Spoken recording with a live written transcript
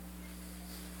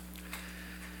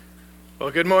Well,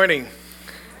 good morning.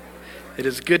 It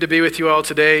is good to be with you all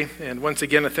today, and once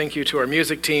again, a thank you to our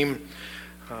music team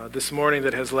this morning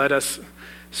that has led us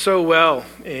so well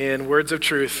in words of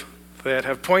truth that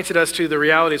have pointed us to the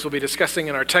realities we'll be discussing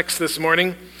in our text this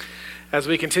morning. As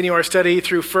we continue our study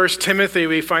through 1 Timothy,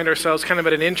 we find ourselves kind of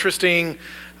at an interesting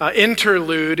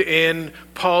interlude in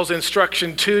Paul's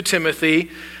instruction to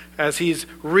Timothy. As he's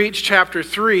reached chapter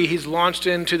 3, he's launched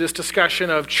into this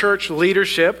discussion of church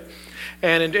leadership.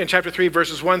 And in chapter 3,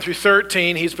 verses 1 through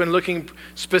 13, he's been looking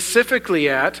specifically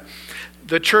at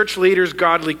the church leader's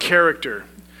godly character,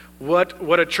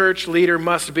 what a church leader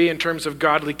must be in terms of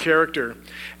godly character.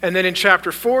 And then in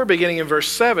chapter 4, beginning in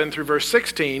verse 7 through verse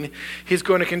 16, he's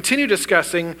going to continue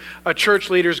discussing a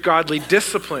church leader's godly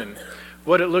discipline,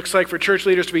 what it looks like for church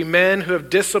leaders to be men who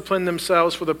have disciplined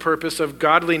themselves for the purpose of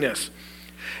godliness.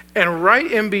 And right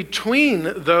in between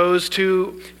those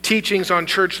two teachings on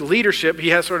church leadership, he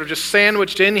has sort of just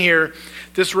sandwiched in here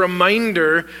this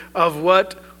reminder of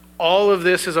what all of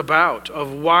this is about,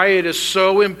 of why it is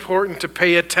so important to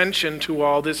pay attention to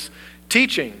all this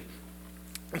teaching.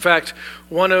 In fact,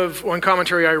 one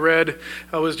commentary I read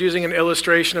was using an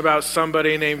illustration about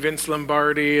somebody named Vince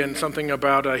Lombardi and something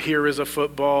about a "here is a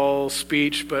football"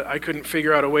 speech, but I couldn't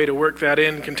figure out a way to work that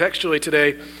in contextually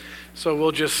today, so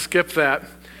we'll just skip that.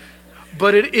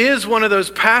 But it is one of those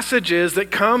passages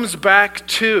that comes back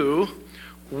to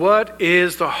what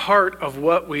is the heart of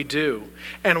what we do,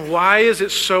 and why is it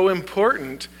so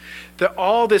important that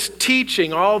all this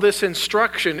teaching, all this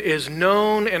instruction is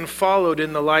known and followed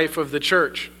in the life of the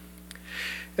church.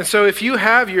 And so if you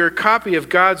have your copy of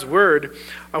God's Word,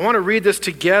 I want to read this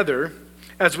together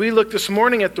as we look this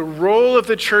morning at the role of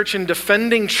the church in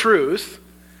defending truth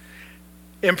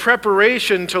in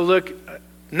preparation to look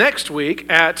next week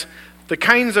at the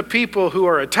kinds of people who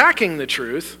are attacking the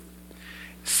truth,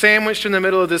 sandwiched in the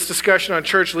middle of this discussion on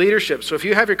church leadership. So if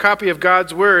you have your copy of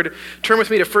God's Word, turn with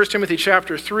me to 1 Timothy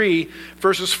chapter 3,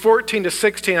 verses 14 to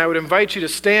 16. I would invite you to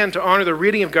stand to honor the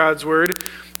reading of God's Word.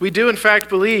 We do, in fact,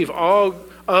 believe all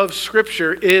of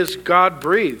Scripture is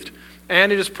God-breathed,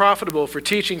 and it is profitable for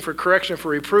teaching, for correction, for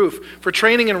reproof, for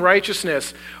training in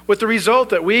righteousness, with the result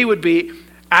that we would be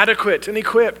adequate and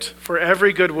equipped for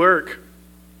every good work.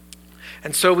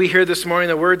 And so we hear this morning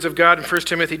the words of God in 1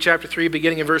 Timothy chapter 3,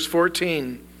 beginning in verse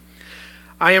 14.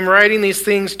 I am writing these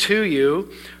things to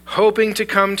you, hoping to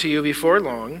come to you before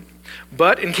long.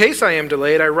 But in case I am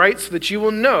delayed, I write so that you will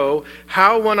know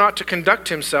how one ought to conduct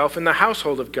himself in the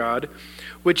household of God,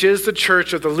 which is the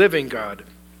church of the living God,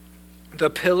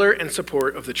 the pillar and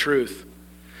support of the truth.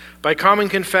 By common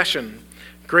confession,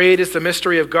 great is the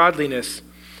mystery of godliness.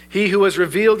 He who was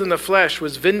revealed in the flesh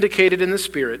was vindicated in the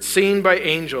spirit, seen by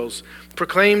angels,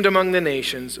 proclaimed among the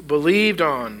nations, believed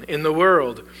on in the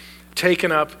world,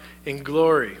 taken up in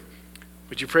glory.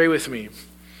 Would you pray with me?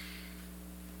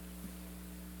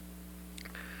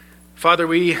 Father,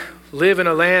 we live in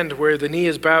a land where the knee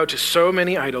is bowed to so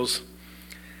many idols,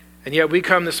 and yet we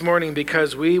come this morning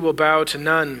because we will bow to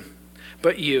none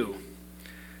but you.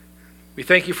 We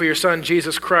thank you for your Son,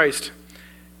 Jesus Christ,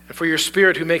 and for your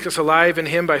Spirit who makes us alive in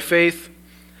him by faith,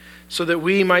 so that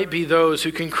we might be those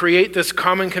who can create this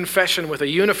common confession with a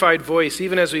unified voice,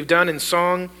 even as we've done in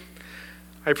song.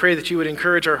 I pray that you would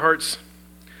encourage our hearts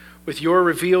with your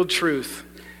revealed truth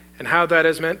and how that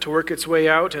is meant to work its way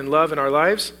out in love in our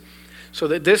lives, so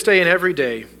that this day and every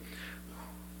day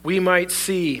we might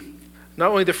see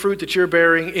not only the fruit that you're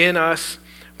bearing in us,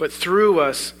 but through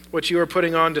us what you are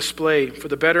putting on display for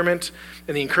the betterment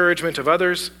and the encouragement of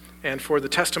others and for the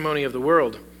testimony of the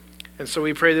world. And so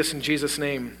we pray this in Jesus'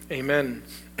 name. Amen.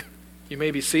 You may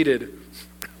be seated.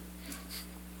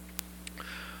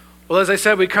 Well, as I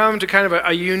said, we come to kind of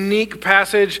a unique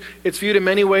passage. It's viewed in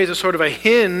many ways as sort of a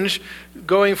hinge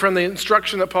going from the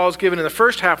instruction that Paul's given in the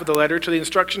first half of the letter to the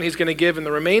instruction he's going to give in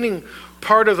the remaining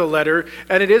part of the letter.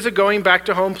 And it is a going back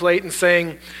to home plate and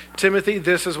saying, Timothy,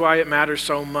 this is why it matters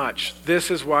so much. This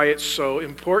is why it's so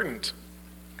important.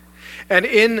 And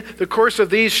in the course of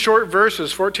these short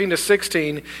verses, 14 to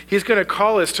 16, he's going to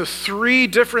call us to three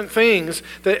different things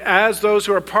that as those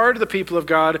who are part of the people of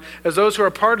God, as those who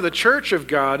are part of the church of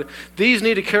God, these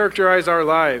need to characterize our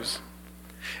lives.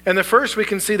 And the first we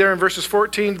can see there in verses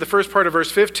 14 to the first part of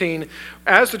verse 15,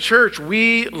 as the church,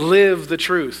 we live the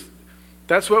truth.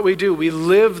 That's what we do. We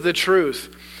live the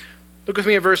truth. Look with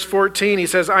me at verse 14. He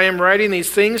says, I am writing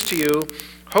these things to you,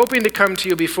 hoping to come to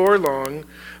you before long.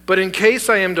 But in case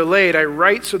I am delayed, I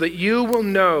write so that you will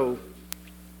know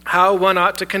how one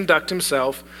ought to conduct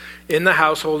himself in the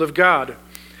household of God.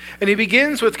 And he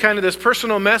begins with kind of this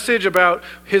personal message about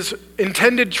his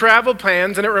intended travel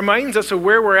plans, and it reminds us of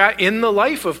where we're at in the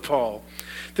life of Paul.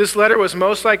 This letter was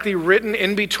most likely written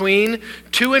in between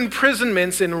two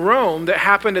imprisonments in Rome that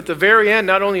happened at the very end,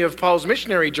 not only of Paul's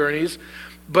missionary journeys,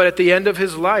 but at the end of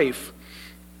his life.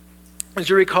 As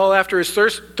you recall, after his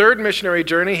third missionary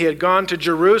journey, he had gone to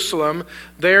Jerusalem.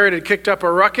 There it had kicked up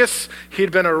a ruckus. He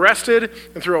had been arrested,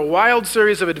 and through a wild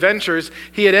series of adventures,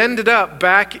 he had ended up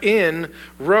back in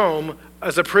Rome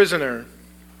as a prisoner.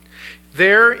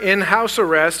 There, in house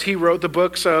arrest, he wrote the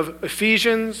books of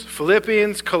Ephesians,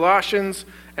 Philippians, Colossians,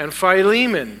 and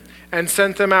Philemon, and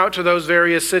sent them out to those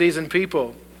various cities and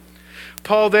people.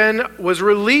 Paul then was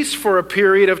released for a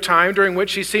period of time during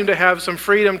which he seemed to have some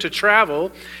freedom to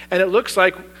travel, and it looks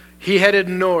like he headed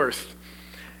north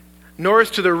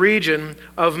to the region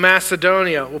of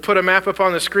Macedonia. We'll put a map up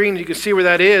on the screen. You can see where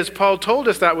that is. Paul told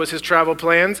us that was his travel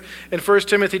plans in 1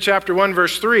 Timothy chapter 1,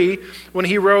 verse 3, when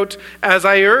he wrote, "As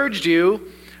I urged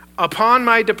you, upon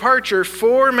my departure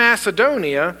for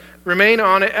Macedonia, remain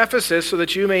on at Ephesus so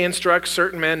that you may instruct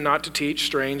certain men not to teach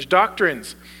strange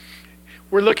doctrines."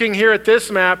 We're looking here at this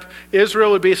map.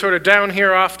 Israel would be sort of down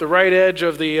here off the right edge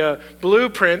of the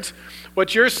blueprint.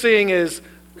 What you're seeing is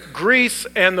Greece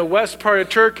and the west part of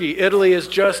Turkey. Italy is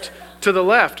just to the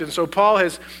left. And so Paul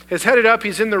has headed up.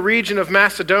 He's in the region of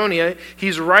Macedonia.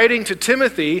 He's writing to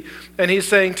Timothy, and he's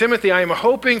saying, "Timothy, I am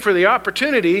hoping for the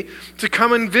opportunity to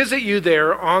come and visit you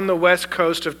there on the west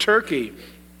coast of Turkey."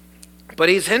 But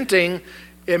he's hinting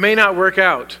it may not work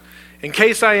out. In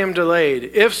case I am delayed,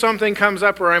 if something comes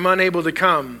up where I'm unable to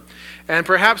come. And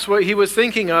perhaps what he was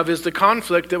thinking of is the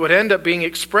conflict that would end up being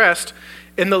expressed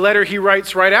in the letter he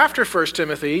writes right after 1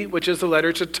 Timothy, which is the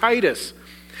letter to Titus.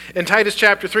 In Titus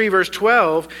chapter 3, verse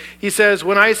 12, he says,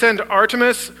 "When I send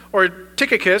Artemas or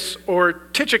Tychicus, or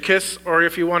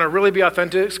if you want to really be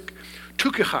authentic,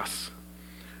 Tychicus."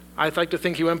 I'd like to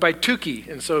think he went by Tuki,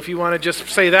 and so if you want to just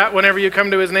say that whenever you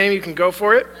come to his name, you can go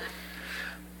for it.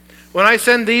 "When I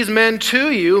send these men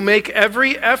to you, make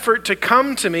every effort to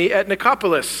come to me at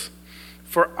Nicopolis,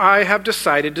 for I have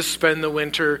decided to spend the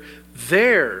winter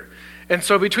there." And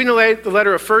so between the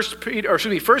letter of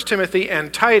 1 Timothy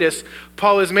and Titus,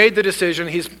 Paul has made the decision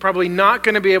he's probably not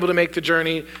going to be able to make the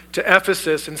journey to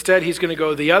Ephesus. Instead, he's going to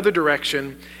go the other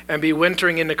direction and be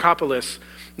wintering in Nicopolis.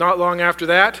 Not long after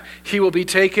that, he will be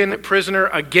taken prisoner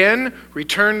again,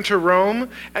 returned to Rome,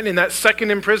 and in that second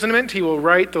imprisonment, he will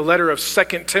write the letter of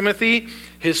 2 Timothy,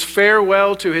 his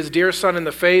farewell to his dear son in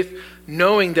the faith,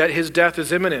 knowing that his death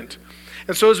is imminent.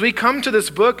 And so as we come to this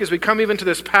book, as we come even to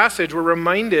this passage, we're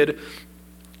reminded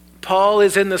Paul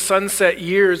is in the sunset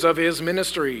years of his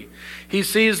ministry. He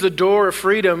sees the door of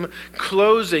freedom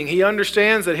closing. He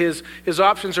understands that his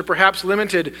options are perhaps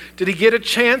limited. Did he get a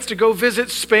chance to go visit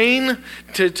Spain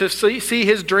to see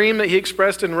his dream that he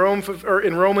expressed in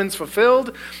Romans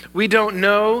fulfilled? We don't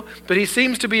know, but he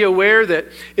seems to be aware that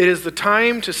it is the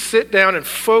time to sit down and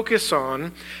focus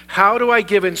on how do I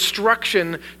give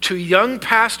instruction to young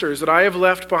pastors that I have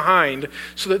left behind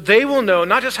so that they will know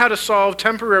not just how to solve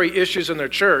temporary issues in their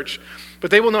church, but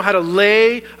they will know how to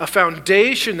lay a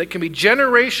foundation that can be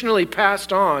generationally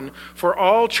passed on for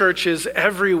all churches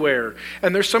everywhere.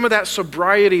 And there's some of that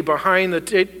sobriety behind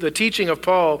the teaching of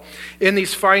Paul in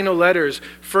these final letters,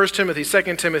 1 Timothy,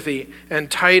 2 Timothy, and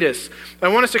Titus. I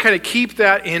want us to kind of keep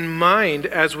that in mind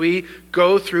as we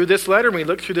go through this letter and we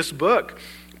look through this book.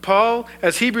 Paul,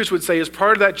 as Hebrews would say, is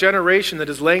part of that generation that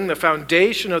is laying the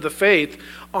foundation of the faith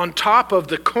on top of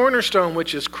the cornerstone,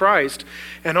 which is Christ,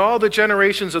 and all the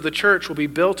generations of the church will be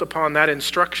built upon that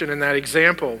instruction and that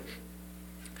example.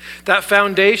 That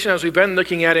foundation, as we've been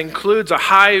looking at, includes a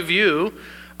high view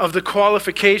of the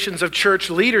qualifications of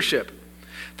church leadership.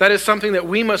 That is something that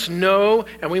we must know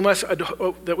and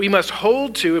that we must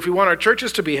hold to if we want our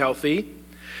churches to be healthy.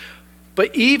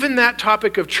 But even that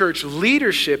topic of church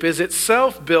leadership is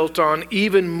itself built on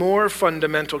even more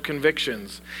fundamental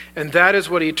convictions. And that is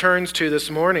what he turns to this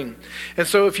morning. And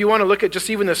so if you want to look at just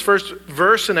even this first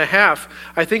verse and a half,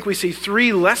 I think we see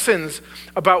three lessons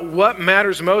about what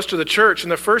matters most to the church.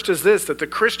 And the first is this, that the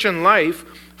Christian life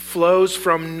flows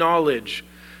from knowledge.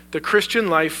 The Christian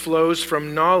life flows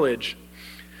from knowledge.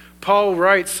 Paul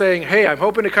writes saying, hey, I'm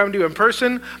hoping to come to you in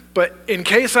person, but in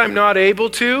case I'm not able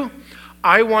to,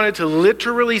 I wanted to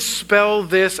literally spell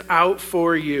this out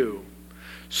for you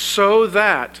so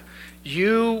that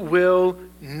you will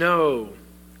know.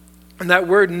 And that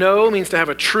word know means to have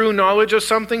a true knowledge of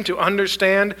something, to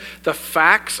understand the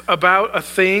facts about a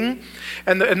thing.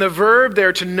 And the verb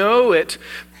there, to know it,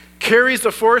 carries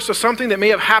the force of something that may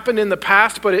have happened in the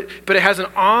past, but it has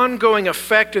an ongoing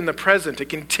effect in the present. It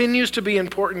continues to be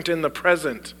important in the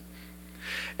present.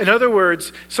 In other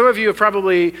words, some of you have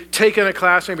probably taken a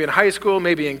class, maybe in high school,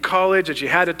 maybe in college, that you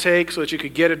had to take so that you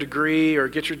could get a degree or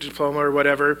get your diploma or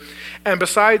whatever. And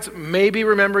besides maybe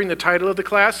remembering the title of the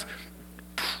class,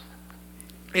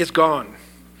 it's gone.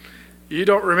 You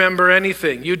don't remember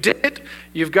anything. You did it,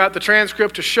 you've got the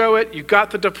transcript to show it, you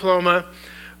got the diploma,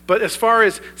 but as far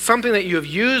as something that you have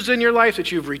used in your life,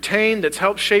 that you've retained, that's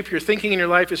helped shape your thinking in your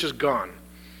life, it's just gone.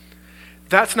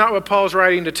 That's not what Paul's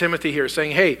writing to Timothy here,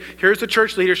 saying, hey, here's the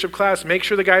church leadership class. Make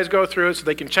sure the guys go through it so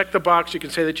they can check the box. You can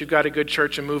say that you've got a good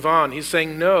church and move on. He's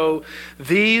saying, no,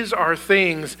 these are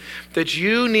things that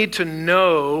you need to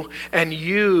know and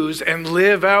use and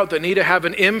live out that need to have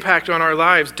an impact on our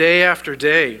lives day after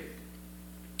day.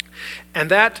 And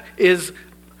that is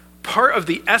part of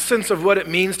the essence of what it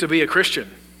means to be a Christian,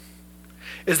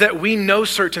 is that we know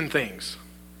certain things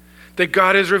that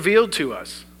God has revealed to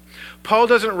us. Paul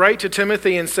doesn't write to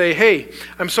Timothy and say, hey,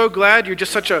 I'm so glad you're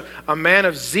just such a man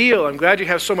of zeal. I'm glad you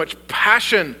have so much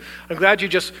passion. I'm glad you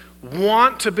just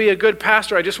want to be a good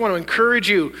pastor. I just want to encourage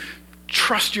you,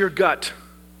 trust your gut.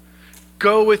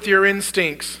 Go with your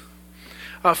instincts.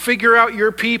 Figure out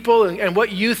your people and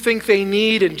what you think they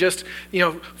need and just,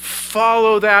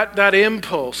 follow that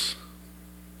impulse.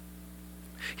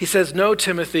 He says, no,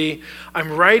 Timothy,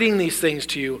 I'm writing these things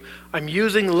to you. I'm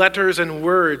using letters and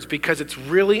words because it's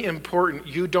really important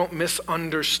you don't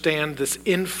misunderstand this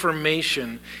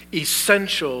information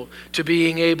essential to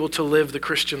being able to live the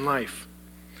Christian life,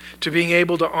 to being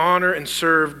able to honor and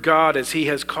serve God as he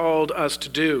has called us to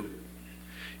do.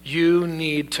 You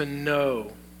need to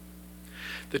know.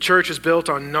 The church is built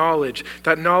on knowledge.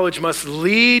 That knowledge must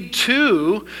lead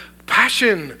to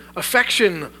passion,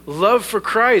 affection, love for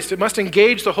Christ. It must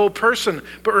engage the whole person.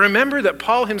 But remember that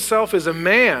Paul himself is a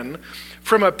man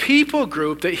from a people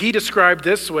group that he described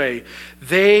this way.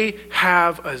 They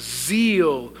have a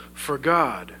zeal for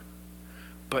God,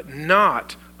 but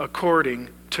not according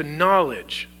to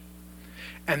knowledge.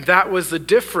 And that was the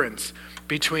difference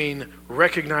between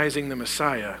recognizing the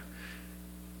Messiah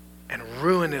and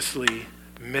ruinously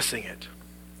missing it.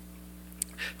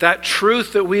 That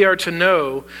truth that we are to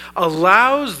know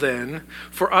allows then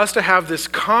for us to have this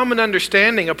common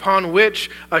understanding upon which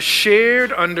a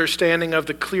shared understanding of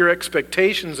the clear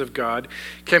expectations of God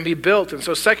can be built. And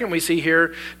so second, we see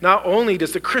here, not only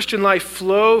does the Christian life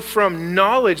flow from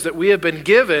knowledge that we have been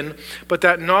given, but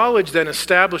that knowledge then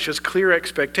establishes clear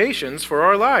expectations for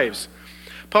our lives.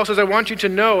 Paul says, I want you to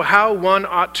know how one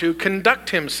ought to conduct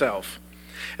himself.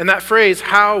 And that phrase,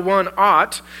 how one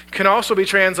ought, can also be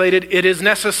translated, it is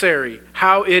necessary,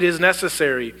 how it is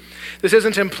necessary. This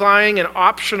isn't implying an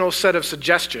optional set of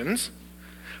suggestions.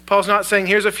 Paul's not saying,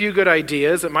 here's a few good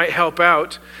ideas that might help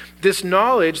out. This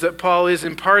knowledge that Paul is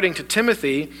imparting to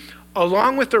Timothy,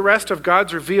 along with the rest of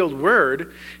God's revealed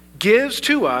word, gives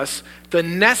to us the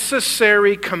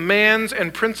necessary commands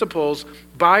and principles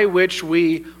by which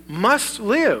we must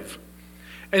live.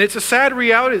 And it's a sad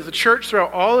reality that the church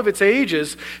throughout all of its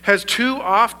ages has too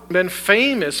often been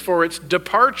famous for its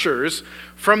departures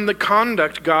from the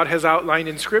conduct God has outlined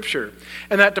in Scripture.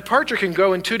 And that departure can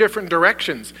go in two different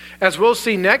directions. As we'll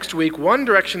see next week, one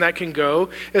direction that can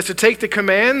go is to take the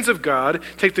commands of God,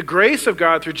 take the grace of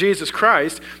God through Jesus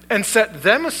Christ, and set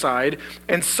them aside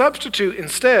and substitute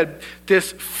instead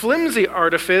this flimsy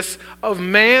artifice of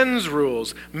man's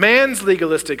rules, man's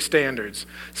legalistic standards,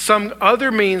 some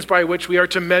other means by which we are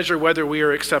to measure whether we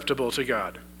are acceptable to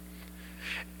God.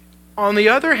 On the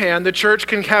other hand, the church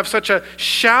can have such a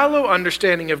shallow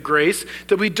understanding of grace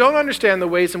that we don't understand the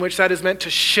ways in which that is meant to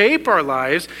shape our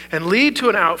lives and lead to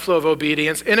an outflow of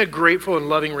obedience in a grateful and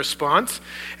loving response.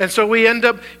 And so we end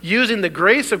up using the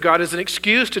grace of God as an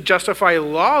excuse to justify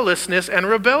lawlessness and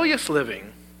rebellious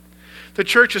living. The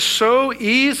church is so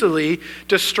easily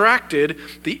distracted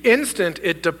the instant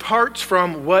it departs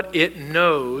from what it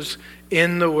knows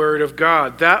in the Word of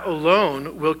God. That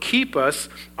alone will keep us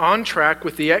on track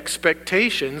with the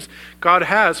expectations God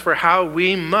has for how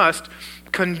we must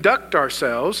conduct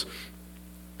ourselves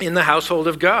in the household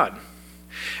of God.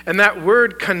 And that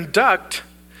word conduct,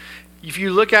 if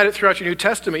you look at it throughout your New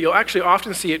Testament, you'll actually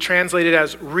often see it translated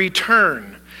as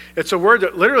return. It's a word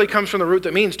that literally comes from the root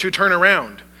that means to turn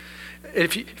around.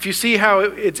 If you see how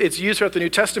it's used throughout the New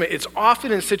Testament, it's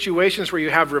often in situations where you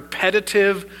have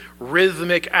repetitive,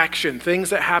 rhythmic action,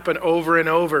 things that happen over and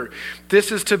over.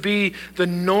 This is to be the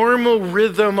normal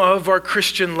rhythm of our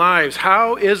Christian lives.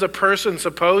 How is a person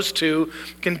supposed to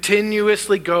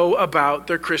continuously go about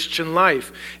their Christian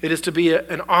life? It is to be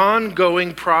an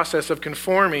ongoing process of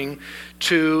conforming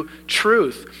to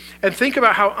truth. And think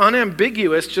about how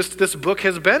unambiguous just this book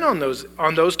has been on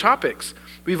those topics.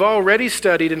 We've already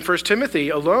studied in 1 Timothy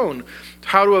alone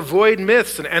how to avoid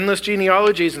myths and endless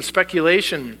genealogies and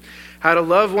speculation, how to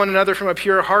love one another from a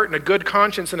pure heart and a good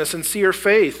conscience and a sincere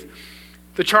faith,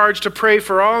 the charge to pray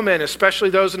for all men, especially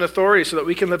those in authority, so that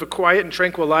we can live a quiet and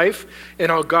tranquil life in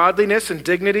all godliness and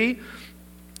dignity,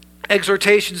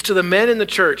 exhortations to the men in the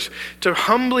church to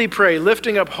humbly pray,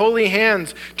 lifting up holy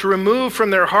hands, to remove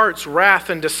from their hearts wrath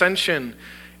and dissension,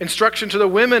 instruction to the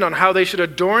women on how they should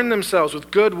adorn themselves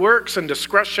with good works and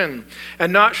discretion,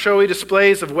 and not showy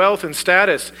displays of wealth and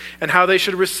status, and how they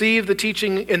should receive the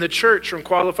teaching in the church from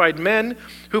qualified men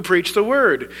who preach the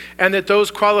word, and that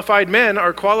those qualified men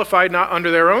are qualified not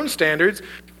under their own standards,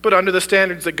 but under the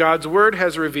standards that God's word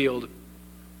has revealed,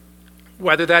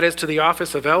 whether that is to the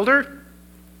office of elder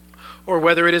or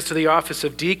whether it is to the office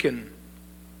of deacon.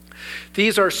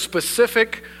 These are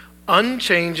specific,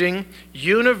 unchanging,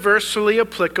 universally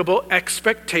applicable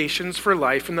expectations for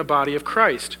life in the body of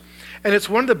Christ. And it's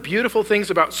one of the beautiful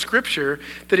things about Scripture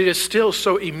that it is still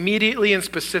so immediately and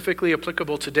specifically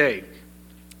applicable today.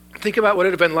 Think about what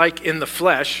it would have been like in the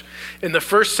flesh in the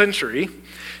first century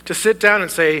to sit down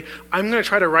and say, I'm going to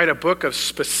try to write a book of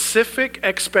specific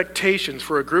expectations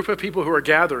for a group of people who are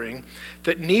gathering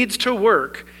that needs to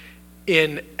work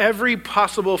in every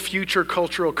possible future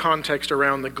cultural context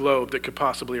around the globe that could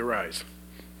possibly arise.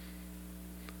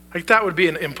 Like, that would be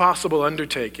an impossible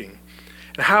undertaking.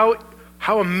 And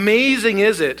how amazing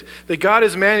is it that God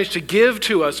has managed to give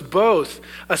to us both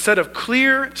a set of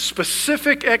clear,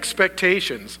 specific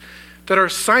expectations that are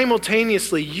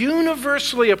simultaneously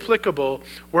universally applicable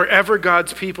wherever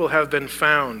God's people have been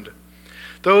found.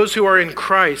 Those who are in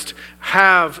Christ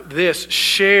have this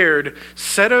shared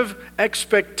set of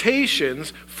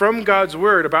expectations from God's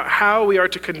word about how we are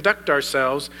to conduct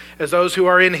ourselves as those who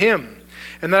are in him.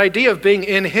 And the idea of being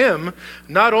in him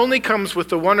not only comes with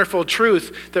the wonderful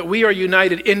truth that we are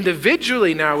united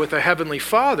individually now with a heavenly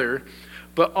Father,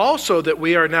 but also that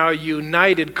we are now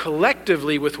united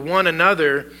collectively with one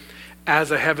another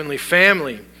as a heavenly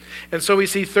family. And so we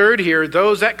see third here,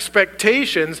 those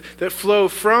expectations that flow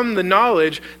from the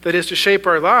knowledge that is to shape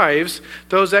our lives,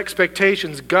 those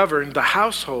expectations govern the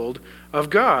household of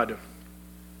God.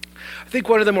 I think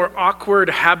one of the more awkward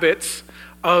habits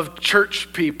of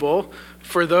church people,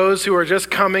 for those who are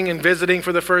just coming and visiting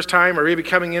for the first time, or maybe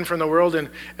coming in from the world and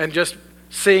just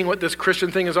seeing what this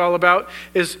Christian thing is all about,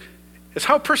 is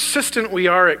how persistent we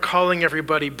are at calling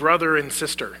everybody brother and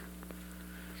sister.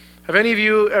 Have any of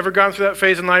you ever gone through that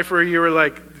phase in life where you were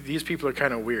like, these people are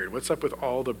kind of weird. What's up with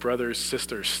all the brothers,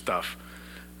 sisters stuff?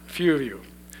 A few of you.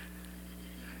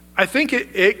 I think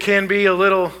it can be a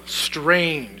little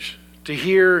strange to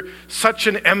hear such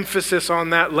an emphasis on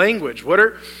that language.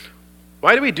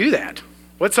 Why do we do that?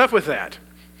 What's up with that?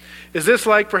 Is this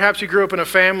like perhaps you grew up in a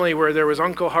family where there was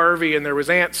Uncle Harvey and there was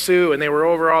Aunt Sue and they were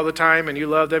over all the time and you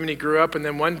loved them and you grew up, and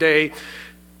then one day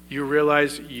you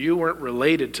realized you weren't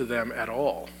related to them at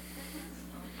all?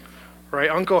 Right?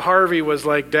 Uncle Harvey was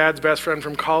like dad's best friend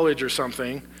from college or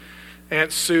something.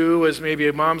 Aunt Sue was maybe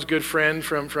a mom's good friend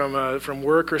from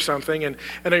work or something. And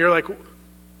you're like,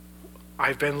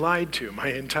 I've been lied to my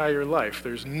entire life.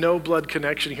 There's no blood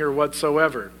connection here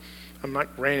whatsoever. I'm not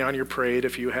raining on your parade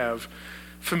if you have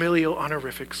familial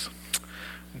honorifics.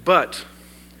 But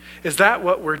is that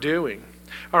what we're doing?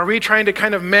 Are we trying to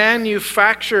kind of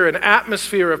manufacture an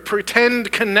atmosphere of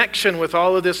pretend connection with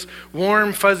all of this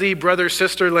warm, fuzzy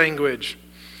brother-sister language?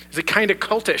 Is it kind of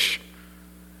cultish?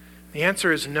 The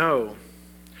answer is no.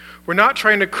 We're not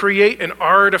trying to create an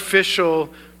artificial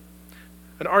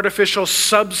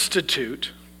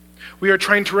substitute. We are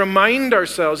trying to remind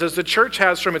ourselves, as the church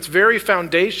has from its very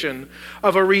foundation,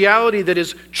 of a reality that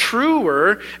is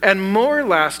truer and more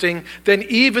lasting than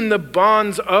even the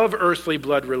bonds of earthly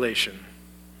blood relation.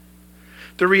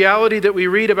 The reality that we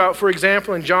read about, for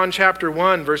example, in John chapter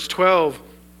 1, verse 12,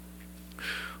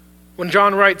 when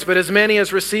John writes, "But as many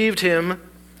as received him,"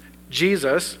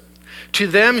 Jesus, "to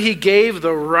them he gave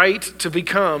the right to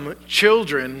become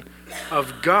children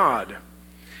of God,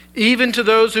 even to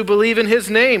those who believe in his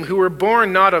name, who were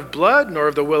born not of blood, nor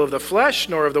of the will of the flesh,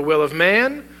 nor of the will of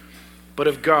man, but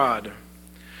of God."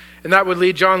 And that would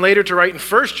lead John later to write in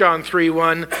 1 John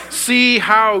 3:1, "See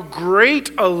how great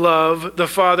a love the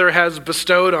Father has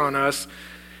bestowed on us,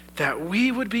 that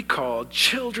we would be called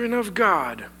children of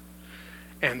God.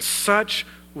 And such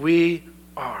we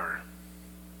are.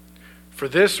 For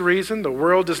this reason, the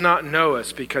world does not know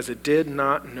us because it did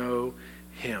not know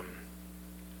him.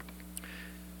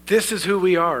 This is who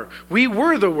we are. We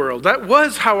were the world. That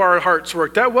was how our hearts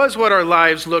worked. That was what our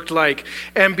lives looked like.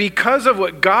 And because of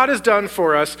what God has done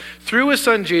for us through his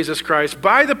Son, Jesus Christ,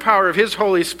 by the power of his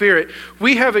Holy Spirit,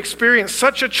 we have experienced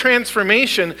such a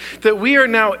transformation that we are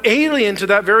now alien to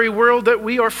that very world that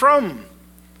we are from.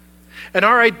 And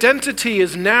our identity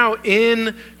is now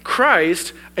in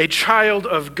Christ, a child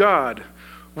of God.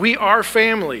 We are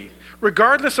family.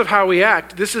 Regardless of how we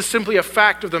act, this is simply a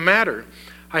fact of the matter.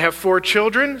 I have 4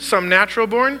 children, some natural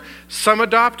born, some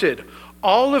adopted,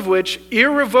 all of which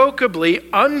irrevocably,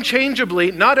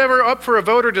 unchangeably, not ever up for a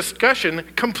vote or discussion,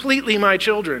 completely my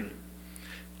children,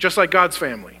 just like God's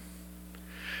family.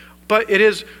 But it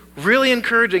is really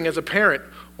encouraging as a parent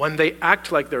when they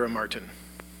act like they're a Martin.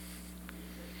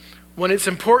 When it's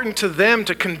important to them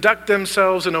to conduct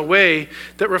themselves in a way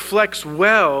that reflects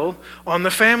well on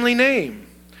the family name,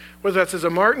 whether that's as a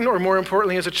Martin or more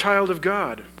importantly as a child of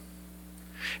God.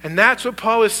 And that's what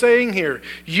Paul is saying here.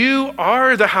 You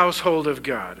are the household of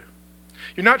God.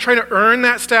 You're not trying to earn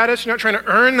that status. You're not trying to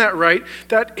earn that right.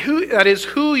 That is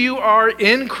who you are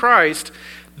in Christ.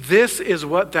 This is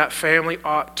what that family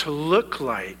ought to look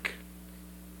like.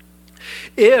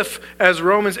 If, as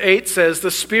Romans 8 says,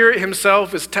 the Spirit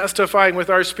himself is testifying with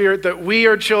our spirit that we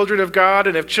are children of God,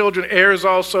 and if children, heirs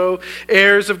also,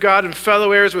 heirs of God and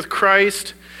fellow heirs with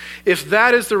Christ, if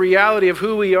that is the reality of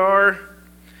who we are,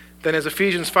 then as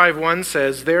Ephesians 5:1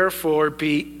 says, therefore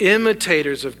be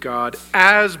imitators of God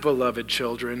as beloved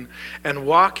children and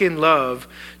walk in love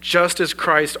just as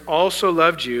Christ also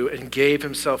loved you and gave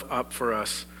himself up for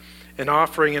us, an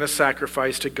offering and a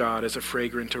sacrifice to God as a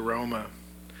fragrant aroma.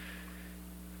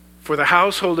 For the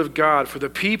household of God, for the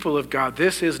people of God,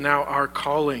 this is now our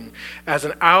calling. As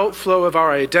an outflow of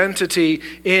our identity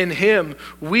in him,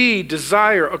 we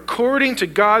desire, according to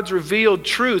God's revealed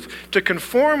truth, to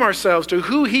conform ourselves to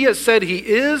who he has said he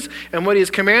is and what he has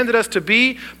commanded us to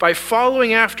be by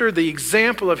following after the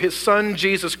example of his Son,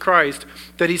 Jesus Christ,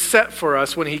 that he set for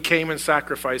us when he came and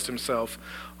sacrificed himself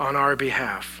on our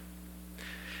behalf.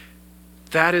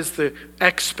 That is the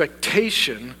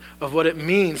expectation of what it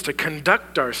means to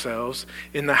conduct ourselves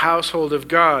in the household of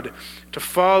God, to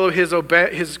follow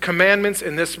his commandments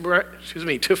in this.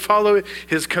 To follow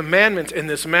his commandments in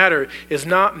this matter is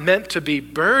not meant to be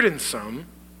burdensome.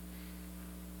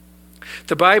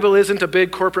 The Bible isn't a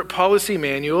big corporate policy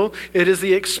manual. It is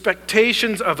the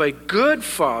expectations of a good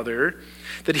father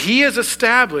that he has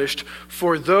established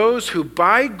for those who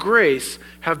by grace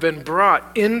have been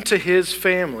brought into his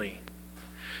family,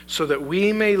 so that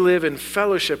we may live in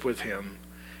fellowship with him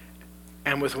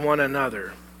and with one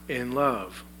another in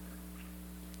love.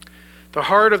 The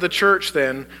heart of the church,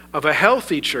 then, of a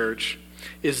healthy church,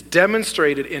 is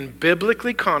demonstrated in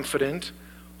biblically confident,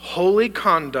 holy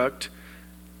conduct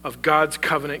of God's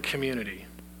covenant community.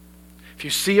 If you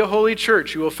see a holy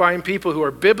church, you will find people who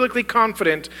are biblically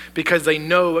confident because they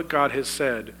know what God has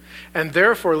said, and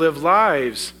therefore live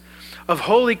lives of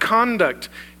holy conduct,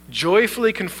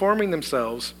 joyfully conforming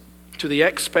themselves to the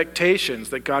expectations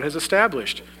that God has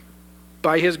established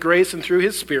by his grace and through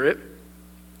his Spirit,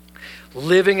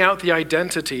 living out the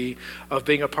identity of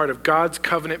being a part of God's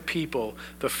covenant people,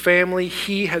 the family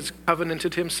he has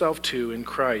covenanted himself to in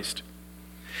Christ.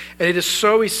 And it is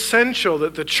so essential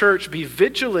that the church be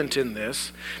vigilant in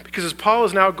this, because as Paul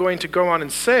is now going to go on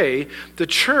and say, the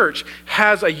church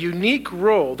has a unique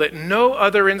role that no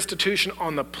other institution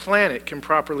on the planet can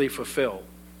properly fulfill.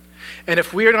 And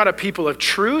if we are not a people of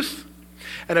truth,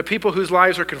 and a people whose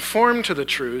lives are conformed to the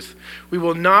truth, we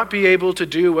will not be able to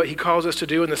do what he calls us to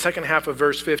do in the second half of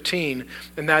verse 15,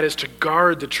 and that is to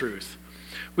guard the truth.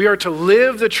 We are to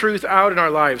live the truth out in our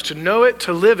lives, to know it,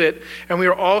 to live it, and we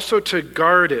are also to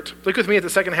guard it. Look with me at the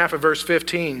second half of verse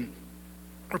 15,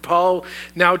 where Paul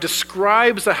now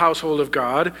describes the household of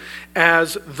God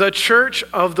as the church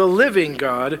of the living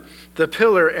God, the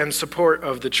pillar and support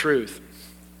of the truth.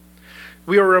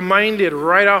 We are reminded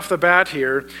right off the bat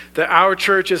here that our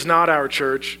church is not our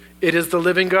church. It is the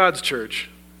living God's church.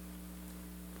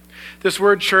 This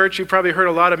word church, you've probably heard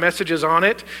a lot of messages on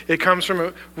it. It comes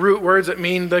from root words that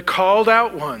mean the called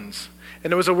out ones.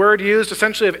 And it was a word used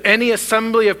essentially of any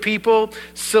assembly of people,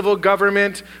 civil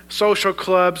government, social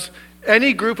clubs,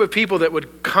 any group of people that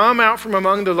would come out from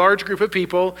among the large group of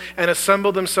people and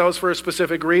assemble themselves for a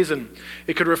specific reason.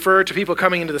 It could refer to people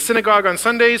coming into the synagogue on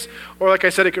Sundays, or like I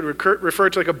said, it could refer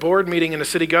to like a board meeting in a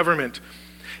city government.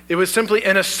 It was simply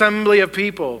an assembly of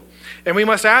people. And we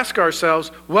must ask ourselves,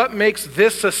 what makes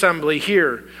this assembly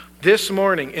here this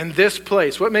morning in this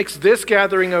place, what makes this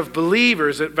gathering of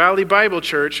believers at Valley Bible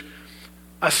Church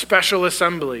a special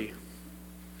assembly?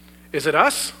 Is it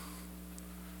us?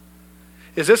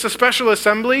 Is this a special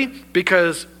assembly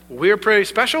because we're pretty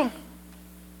special?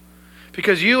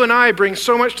 Because you and I bring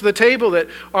so much to the table that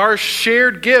our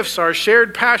shared gifts, our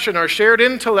shared passion, our shared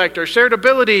intellect, our shared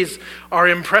abilities are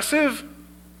impressive?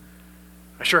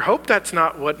 I sure hope that's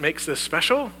not what makes this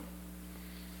special.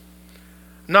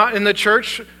 Not in the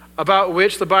church about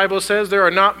which the Bible says there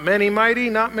are not many mighty,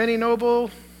 not many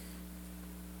noble.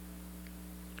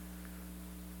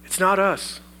 It's not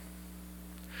us.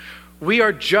 We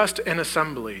are just an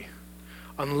assembly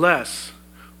unless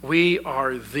we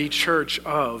are the church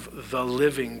of the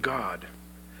living God.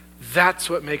 That's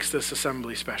what makes this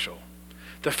assembly special.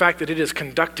 The fact that it is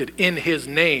conducted in his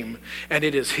name and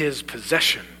it is his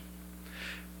possession.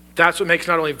 That's what makes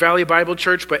not only Valley Bible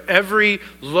Church, but every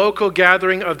local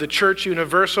gathering of the Church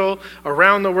Universal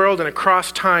around the world and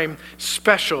across time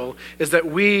special, is that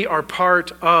we are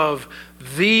part of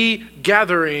the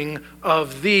gathering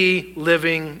of the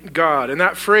living God. And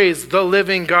that phrase, the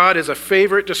living God, is a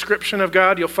favorite description of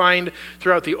God you'll find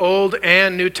throughout the Old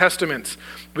and New Testaments.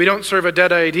 We don't serve a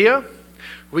dead idea.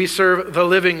 We serve the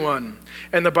living one.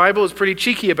 And the Bible is pretty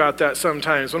cheeky about that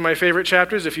sometimes. One of my favorite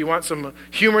chapters, if you want some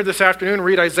humor this afternoon,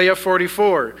 read Isaiah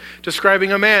 44,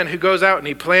 describing a man who goes out and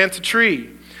he plants a tree.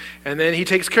 And then he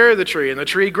takes care of the tree, and the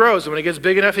tree grows. And when it gets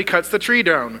big enough, he cuts the tree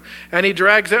down. And he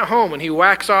drags it home, and he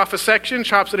whacks off a section,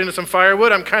 chops it into some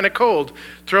firewood. I'm kind of cold.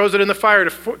 Throws it in the fire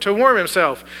to warm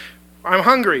himself. I'm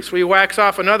hungry. So he whacks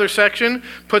off another section,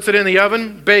 puts it in the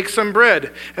oven, bakes some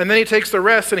bread. And then he takes the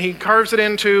rest and he carves it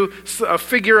into a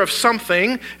figure of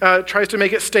something, tries to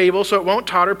make it stable so it won't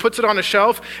totter, puts it on a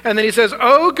shelf, and then he says,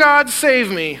 "Oh God, save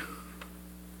me."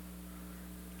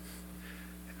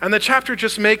 And the chapter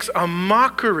just makes a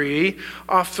mockery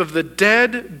off of the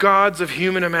dead gods of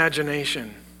human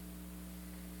imagination.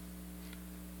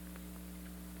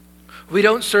 We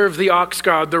don't serve the ox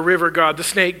god, the river god, the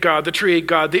snake god, the tree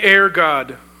god, the air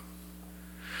god.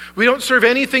 We don't serve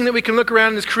anything that we can look around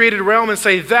in this created realm and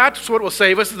say, that's what will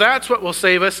save us, that's what will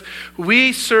save us.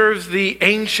 We serve the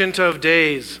Ancient of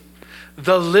Days,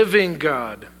 the living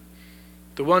God,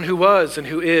 the one who was and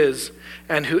who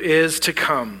is to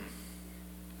come.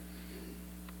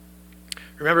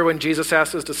 Remember when Jesus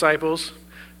asked his disciples,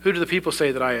 "Who do the people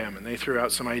say that I am?" And they threw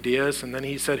out some ideas, and then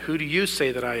he said, "Who do you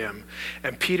say that I am?"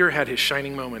 And Peter had his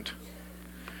shining moment.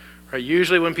 Right?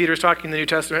 Usually when Peter's talking in the New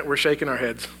Testament, we're shaking our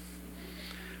heads.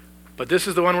 But this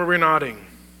is the one where we're nodding.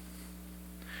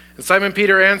 And Simon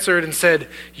Peter answered and said,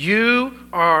 "You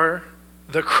are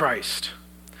the Christ,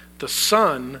 the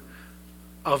Son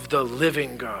of the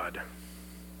living God."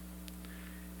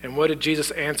 And what did Jesus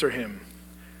answer him?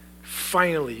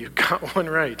 "Finally, you got one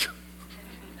right.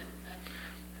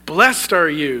 Blessed are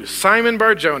you, Simon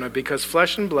Bar-Jonah, because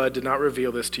flesh and blood did not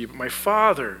reveal this to you, but my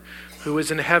Father who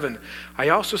is in heaven. I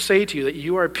also say to you that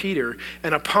you are Peter,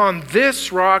 and upon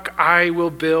this rock I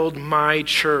will build my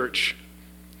church,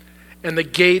 and the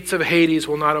gates of Hades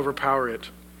will not overpower it."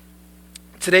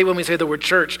 Today, when we say the word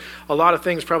church, a lot of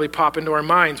things probably pop into our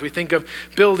minds. We think of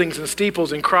buildings and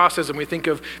steeples and crosses, and we think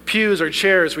of pews or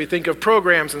chairs. We think of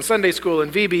programs and Sunday school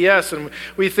and VBS, and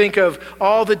we think of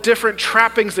all the different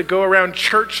trappings that go around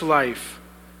church life.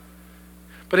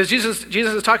 But as Jesus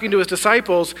is talking to his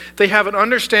disciples, they have an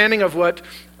understanding of what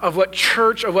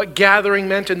church, of what gathering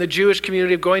meant in the Jewish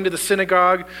community, of going to the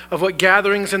synagogue, of what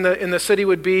gatherings in the city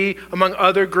would be among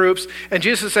other groups. And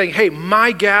Jesus is saying, hey,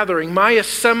 my gathering, my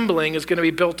assembling is going to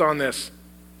be built on this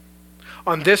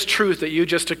truth that you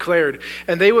just declared.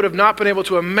 And they would have not been able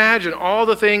to imagine all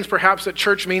the things perhaps that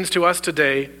church means to us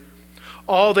today.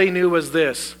 All they knew was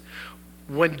this: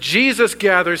 when Jesus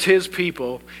gathers his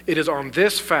people, it is on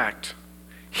this fact: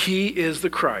 he is the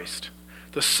Christ,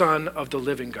 the Son of the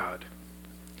living God.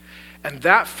 And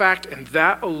that fact and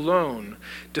that alone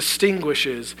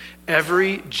distinguishes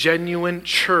every genuine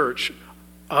church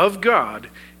of God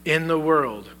in the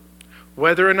world,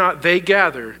 whether or not they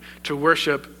gather to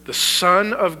worship the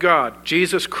Son of God,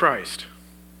 Jesus Christ.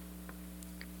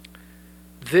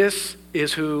 This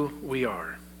is who we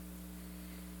are.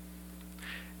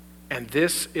 And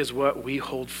this is what we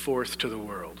hold forth to the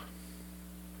world.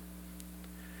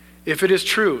 If it is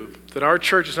true that our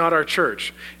church is not our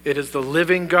church, it is the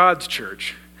living God's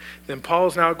church, then Paul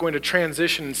is now going to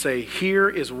transition and say, here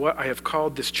is what I have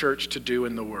called this church to do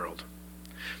in the world.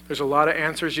 There's a lot of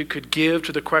answers you could give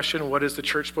to the question, what is the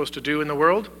church supposed to do in the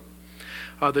world?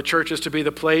 The church is to be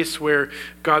the place where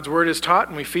God's word is taught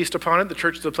and we feast upon it. The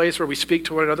church is the place where we speak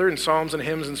to one another in psalms and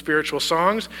hymns and spiritual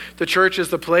songs. The church is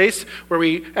the place where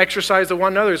we exercise the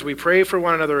one another, we pray for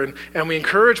one another and we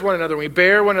encourage one another and we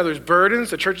bear one another's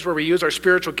burdens. The church is where we use our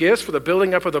spiritual gifts for the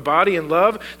building up of the body in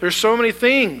love. There's so many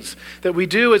things that we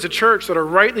do as a church that are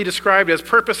rightly described as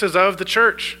purposes of the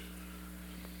church.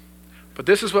 But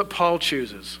this is what Paul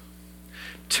chooses.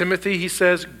 Timothy, he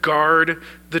says, guard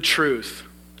the truth.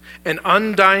 An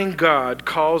undying God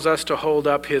calls us to hold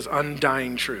up his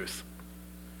undying truth.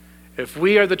 If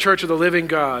we are the church of the living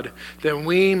God, then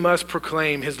we must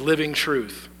proclaim his living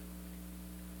truth.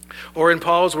 Or in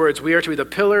Paul's words, we are to be the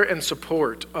pillar and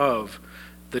support of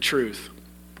the truth.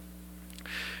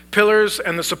 Pillars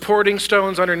and the supporting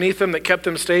stones underneath them that kept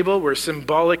them stable were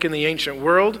symbolic in the ancient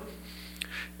world.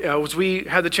 As we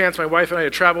had the chance, my wife and I, to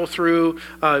travel through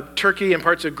Turkey and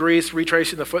parts of Greece,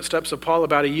 retracing the footsteps of Paul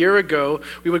about a year ago,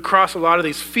 we would cross a lot of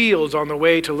these fields on the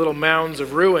way to little mounds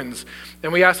of ruins.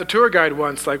 And we asked the tour guide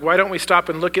once, why don't we stop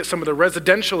and look at some of the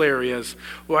residential areas?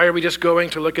 Why are we just going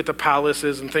to look at the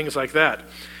palaces and things like that?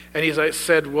 And he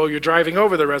said, well, you're driving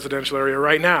over the residential area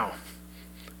right now.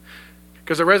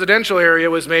 Because the residential area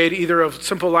was made either of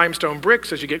simple limestone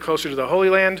bricks as you get closer to the Holy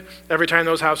Land. Every time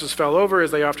those houses fell over,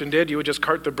 as they often did, you would just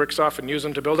cart the bricks off and use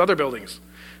them to build other buildings.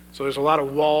 So there's a lot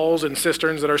of walls and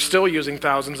cisterns that are still using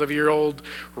thousands of year old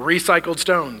recycled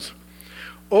stones.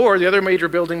 Or the other major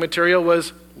building material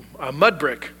was a mud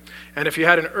brick. And if you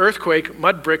had an earthquake,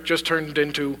 mud brick just turned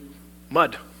into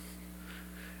mud.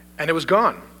 And it was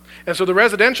gone. And so the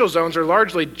residential zones are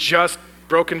largely just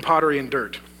broken pottery and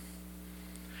dirt.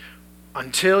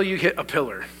 Until you hit a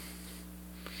pillar.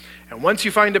 And once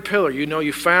you find a pillar, you know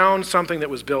you found something that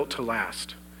was built to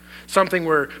last. Something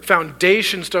where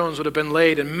foundation stones would have been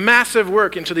laid and massive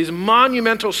work into these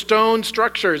monumental stone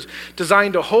structures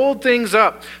designed to hold things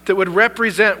up that would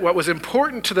represent what was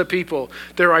important to the people,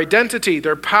 their identity,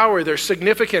 their power, their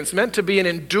significance, meant to be an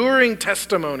enduring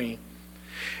testimony.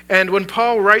 And when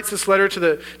Paul writes this letter to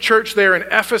the church there in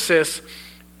Ephesus,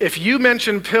 if you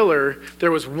mention pillar, there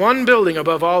was one building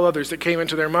above all others that came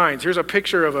into their minds. Here's a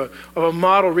picture of a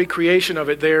model recreation of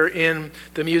it there in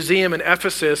the museum in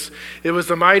Ephesus. It was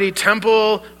the mighty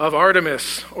temple of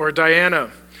Artemis or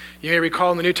Diana. You may recall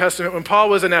in the New Testament when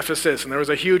Paul was in Ephesus and there was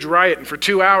a huge riot, and for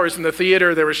 2 hours in the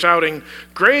theater they were shouting,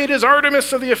 "Great is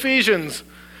Artemis of the Ephesians."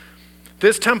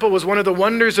 This temple was one of the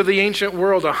wonders of the ancient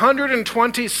world.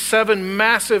 127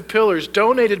 massive pillars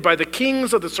donated by the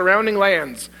kings of the surrounding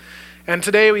lands. And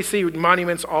today we see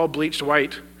monuments all bleached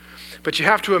white. But you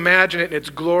have to imagine it in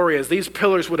its glory as these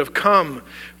pillars would have come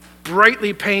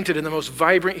brightly painted in the most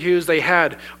vibrant hues they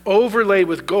had, overlaid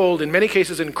with gold, in many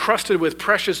cases encrusted with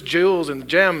precious jewels and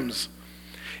gems.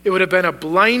 It would have been a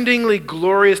blindingly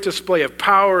glorious display of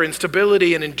power and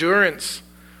stability and endurance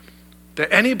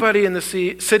that anybody in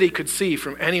the city could see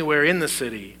from anywhere in the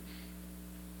city.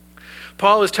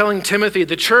 Paul is telling Timothy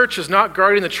the church is not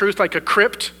guarding the truth like a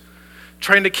crypt,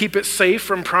 trying to keep it safe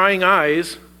from prying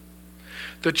eyes.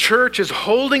 The church is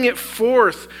holding it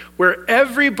forth where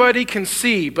everybody can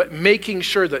see, but making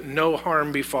sure that no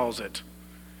harm befalls it,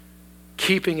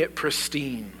 keeping it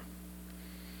pristine.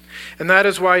 And that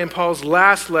is why in Paul's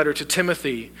last letter to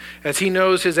Timothy, as he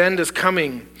knows his end is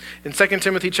coming, in 2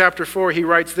 Timothy chapter 4, he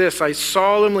writes this, "I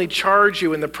solemnly charge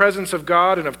you in the presence of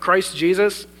God and of Christ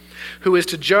Jesus, who is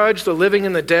to judge the living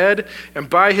and the dead, and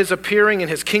by his appearing in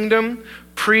his kingdom,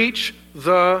 preach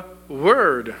the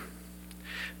word.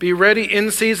 Be ready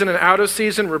in season and out of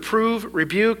season, reprove,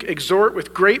 rebuke, exhort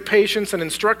with great patience and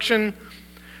instruction,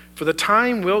 for the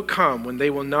time will come when they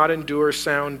will not endure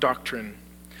sound doctrine,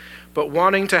 but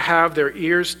wanting to have their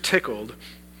ears tickled,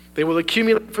 they will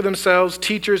accumulate for themselves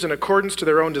teachers in accordance to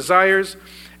their own desires,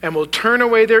 and will turn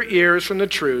away their ears from the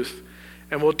truth,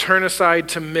 and will turn aside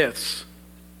to myths."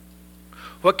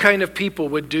 What kind of people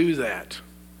would do that?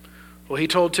 Well, he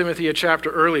told Timothy a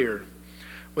chapter earlier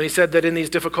when he said that in these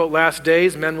difficult last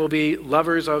days, men will be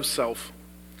lovers of self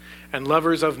and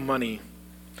lovers of money.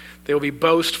 They will be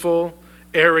boastful,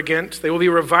 arrogant. They will be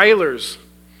revilers,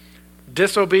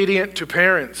 disobedient to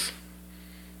parents,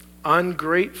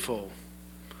 ungrateful,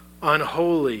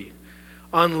 unholy,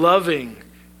 unloving,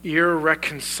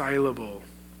 irreconcilable,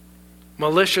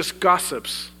 malicious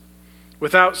gossips,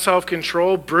 without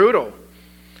self-control, brutal,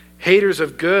 haters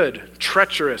of good,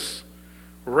 treacherous,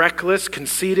 reckless,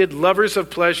 conceited, lovers of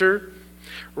pleasure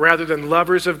rather than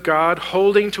lovers of God,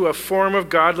 holding to a form of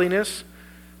godliness,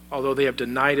 although they have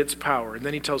denied its power. And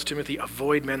then he tells Timothy,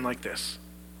 avoid men like this.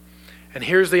 And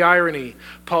here's the irony.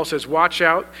 Paul says, watch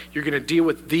out. You're going to deal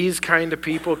with these kind of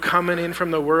people coming in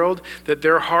from the world, that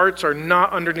their hearts are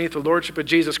not underneath the lordship of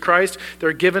Jesus Christ.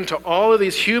 They're given to all of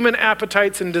these human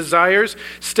appetites and desires.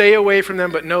 Stay away from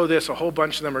them, but know this, a whole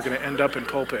bunch of them are going to end up in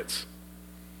pulpits.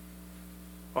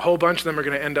 A whole bunch of them are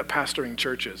going to end up pastoring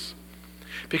churches.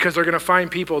 Because they're going to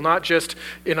find people, not just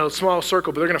in a small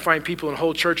circle, but they're going to find people in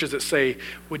whole churches that say,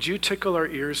 would you tickle our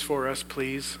ears for us,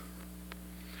 please?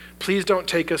 Please don't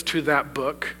take us to that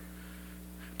book.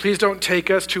 Please don't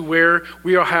take us to where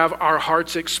we'll have our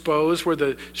hearts exposed, where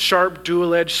the sharp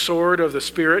dual-edged sword of the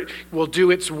Spirit will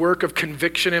do its work of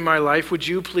conviction in my life. Would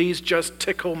you please just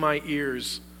tickle my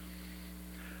ears?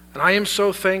 And I am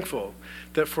so thankful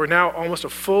that for now almost a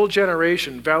full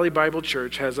generation, Valley Bible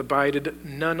Church has abided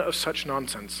none of such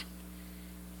nonsense.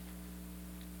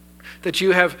 That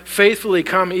you have faithfully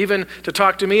come even to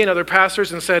talk to me and other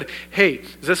pastors and said, hey,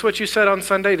 is this what you said on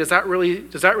Sunday? Does that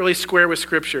really square with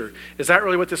Scripture? Is that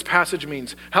really what this passage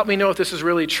means? Help me know if this is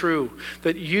really true.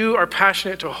 That you are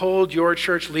passionate to hold your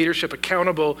church leadership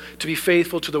accountable to be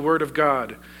faithful to the Word of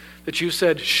God. That you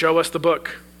said, show us the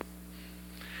book.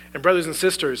 And brothers and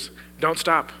sisters, don't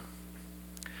stop.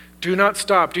 Do not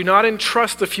stop. Do not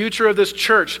entrust the future of this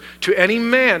church to any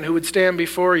man who would stand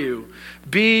before you.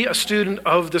 Be a student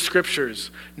of the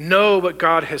Scriptures. Know what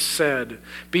God has said.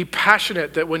 Be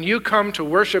passionate that when you come to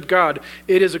worship God,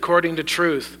 it is according to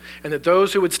truth, and that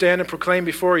those who would stand and proclaim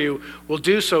before you will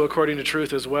do so according to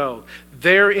truth as well.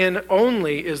 Therein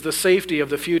only is the safety of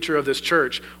the future of this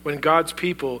church, when God's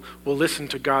people will listen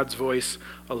to God's voice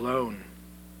alone.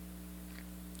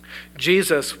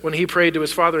 Jesus, when he prayed to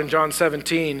his Father in John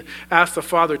 17, asked the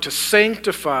Father to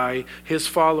sanctify his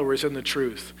followers in the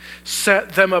truth.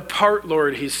 Set them apart,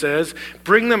 Lord, he says.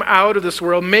 Bring them out of this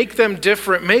world. Make them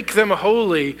different. Make them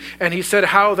holy. And he said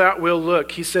how that will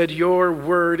look. He said, your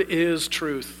word is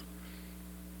truth.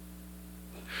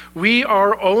 We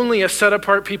are only a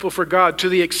set-apart people for God to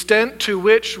the extent to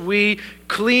which we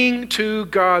cling to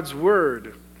God's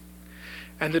word.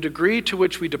 And the degree to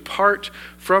which we depart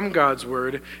from God's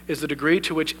word is the degree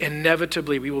to which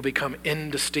inevitably we will become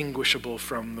indistinguishable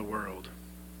from the world.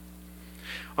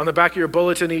 On the back of your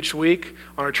bulletin each week,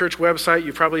 on our church website,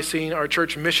 you've probably seen our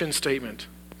church mission statement,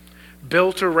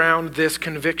 built around this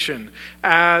conviction.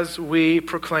 As we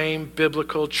proclaim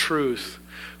biblical truth,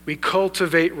 we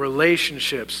cultivate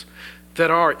relationships that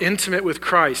are intimate with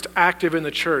Christ, active in the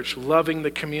church, loving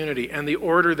the community, and the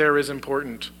order there is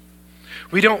important.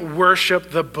 We don't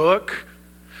worship the book.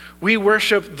 We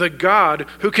worship the God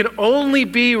who can only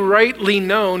be rightly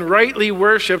known, rightly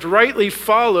worshiped, rightly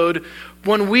followed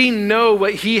when we know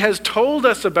what he has told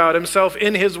us about himself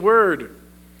in his word.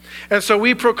 And so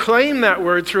we proclaim that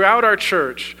word throughout our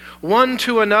church, one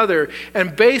to another,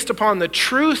 and based upon the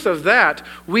truth of that,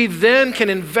 we then can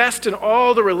invest in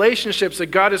all the relationships that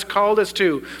God has called us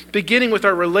to, beginning with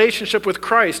our relationship with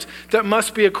Christ that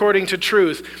must be according to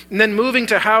truth, and then moving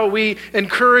to how we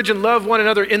encourage and love one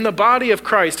another in the body of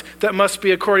Christ that must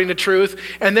be according to truth,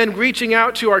 and then reaching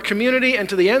out to our community and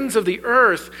to the ends of the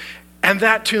earth, and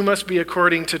that too must be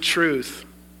according to truth.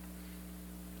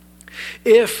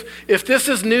 If this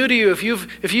is new to you,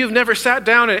 if you've never sat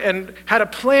down and had a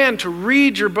plan to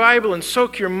read your Bible and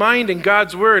soak your mind in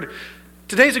God's word,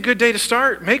 today's a good day to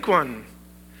start. Make one.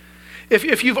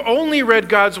 If you've only read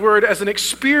God's word as an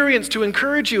experience to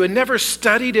encourage you and never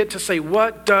studied it to say,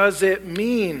 what does it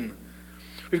mean?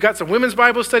 We've got some women's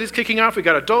Bible studies kicking off. We've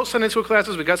got adult Sunday school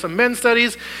classes. We've got some men's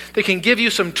studies. They can give you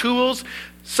some tools.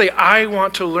 Say, I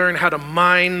want to learn how to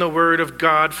mine the word of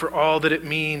God for all that it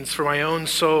means for my own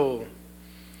soul.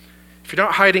 If you're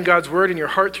not hiding God's word in your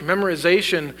heart through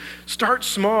memorization, start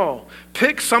small.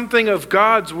 Pick something of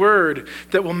God's word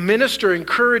that will minister,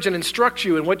 encourage, and instruct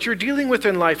you in what you're dealing with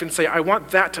in life and say, I want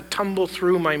that to tumble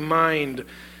through my mind,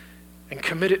 and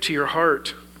commit it to your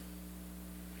heart.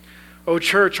 Oh,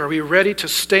 church, are we ready to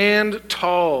stand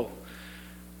tall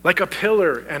like a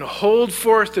pillar and hold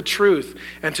forth the truth,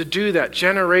 and to do that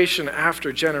generation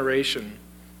after generation?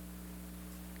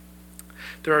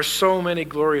 There are so many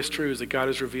glorious truths that God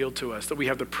has revealed to us that we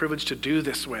have the privilege to do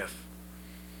this with.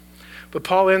 But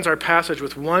Paul ends our passage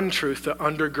with one truth that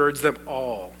undergirds them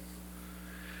all.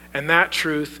 And that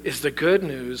truth is the good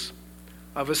news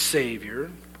of a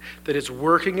Savior that is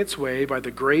working its way by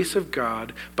the grace of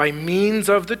God, by means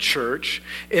of the church,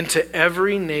 into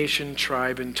every nation,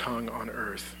 tribe, and tongue on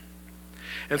earth.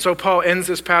 And so Paul ends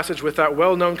this passage with that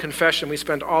well-known confession we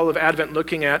spent all of Advent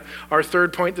looking at, our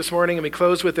third point this morning, and we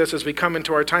close with this as we come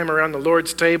into our time around the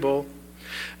Lord's table.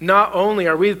 Not only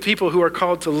are we people who are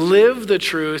called to live the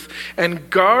truth and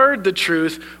guard the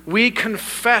truth, we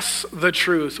confess the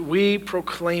truth. We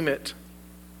proclaim it.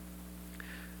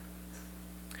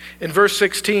 In verse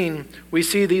 16, we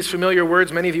see these familiar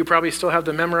words. Many of you probably still have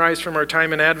them memorized from our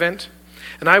time in Advent.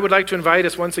 And I would like to invite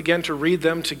us once again to read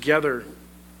them together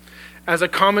as a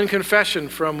common confession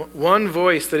from one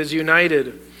voice that is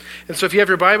united. And so if you have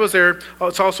your Bibles there,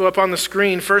 it's also up on the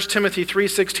screen, 1 Timothy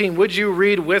 3:16. Would you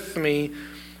read with me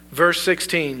verse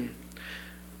 16?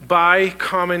 By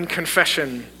common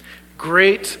confession,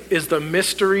 great is the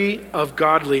mystery of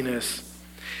godliness.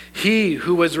 He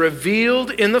who was revealed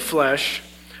in the flesh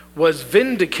was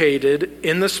vindicated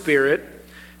in the Spirit,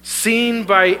 seen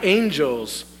by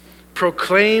angels,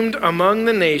 proclaimed among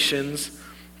the nations,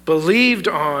 believed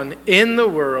on in the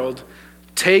world,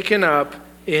 taken up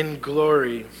in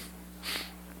glory.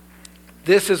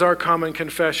 This is our common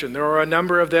confession. There are a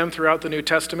number of them throughout the New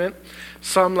Testament.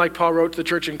 Some, like Paul wrote to the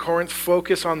church in Corinth,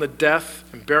 focus on the death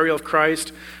and burial of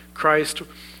Christ.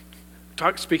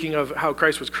 Speaking of how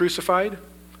Christ was crucified,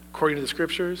 according to the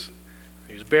Scriptures.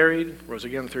 He was buried, rose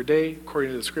again the third day,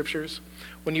 according to the Scriptures.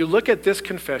 When you look at this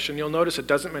confession, you'll notice it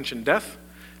doesn't mention death,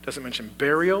 doesn't mention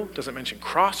burial, doesn't mention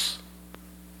cross.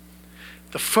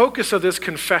 The focus of this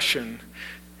confession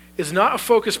is not a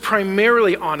focus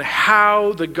primarily on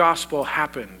how the gospel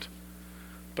happened,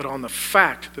 but on the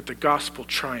fact that the gospel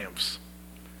triumphs.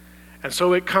 And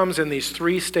so it comes in these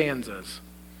three stanzas.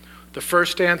 The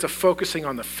first stanza focusing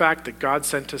on the fact that God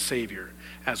sent a Savior,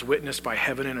 as witnessed by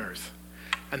heaven and earth.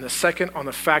 And the second on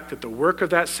the fact that the work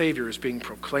of that Savior is being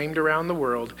proclaimed around the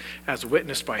world as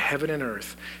witnessed by heaven and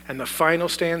earth. And the final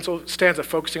stanza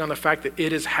focusing on the fact that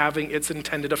it is having its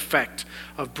intended effect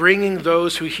of bringing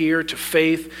those who hear to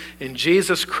faith in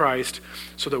Jesus Christ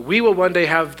so that we will one day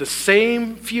have the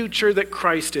same future that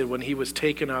Christ did when he was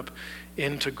taken up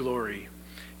into glory.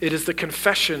 It is the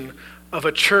confession of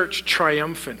a church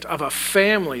triumphant, of a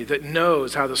family that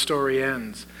knows how the story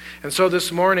ends. And so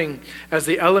this morning, as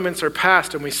the elements are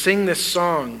passed and we sing this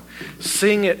song,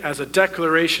 sing it as a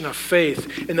declaration of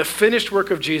faith in the finished work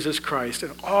of Jesus Christ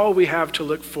and all we have to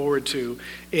look forward to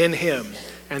in him.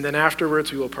 And then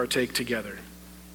afterwards we will partake together.